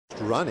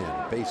run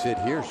in. Base hit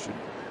here should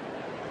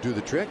do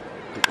the trick.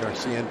 Get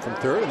Garcia in from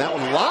third, and that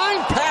one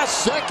line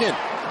past second.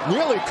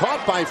 Nearly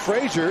caught by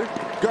Frazier.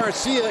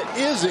 Garcia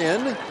is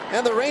in,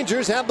 and the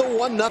Rangers have the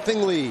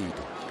 1-0 lead.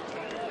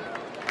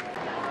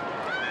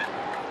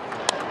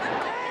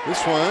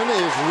 This one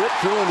is ripped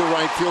through into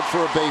right field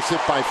for a base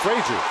hit by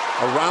Frazier.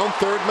 Around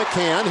third,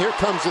 McCann. Here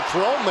comes the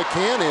throw.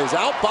 McCann is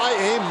out by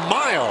a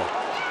mile.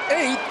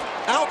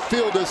 8th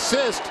outfield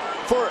assist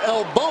for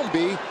El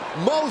Bombi,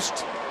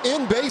 most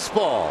in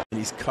baseball.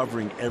 He's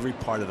covering every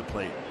part of the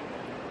plate.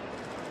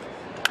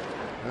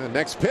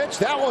 Next pitch,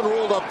 that one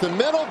rolled up the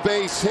middle,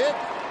 base hit.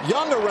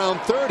 Young around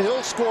third,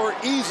 he'll score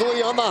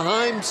easily on the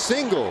Himes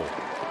single.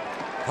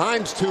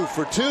 Himes 2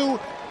 for 2,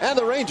 and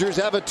the Rangers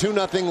have a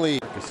 2-0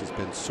 lead. This has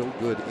been so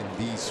good in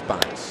these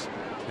spots.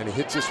 And he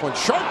hits this one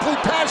sharply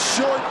past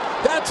short.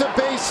 That's a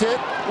base hit.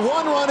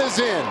 1 run is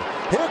in.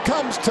 Here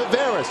comes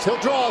Taveras. He'll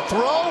draw a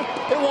throw.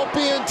 It won't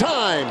be in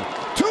time.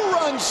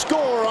 2-run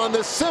score on the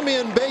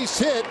Semien base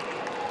hit.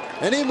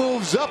 And he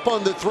moves up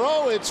on the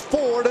throw. It's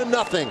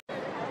 4-0.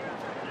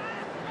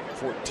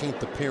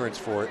 14th appearance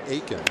for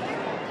Aiken.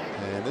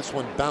 And this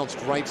one bounced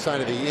right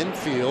side of the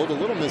infield. A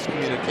little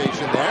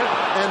miscommunication there.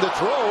 And the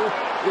throw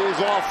is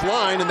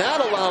offline, and that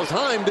allows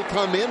Heim to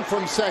come in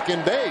from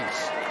second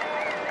base.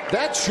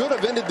 That should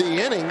have ended the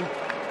inning.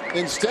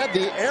 Instead,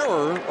 the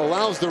error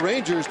allows the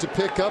Rangers to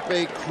pick up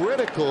a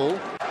critical.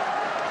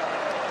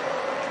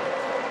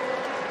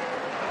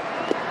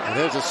 And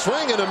there's a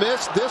swing and a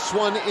miss. This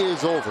one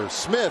is over.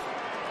 Smith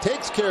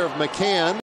takes care of McCann.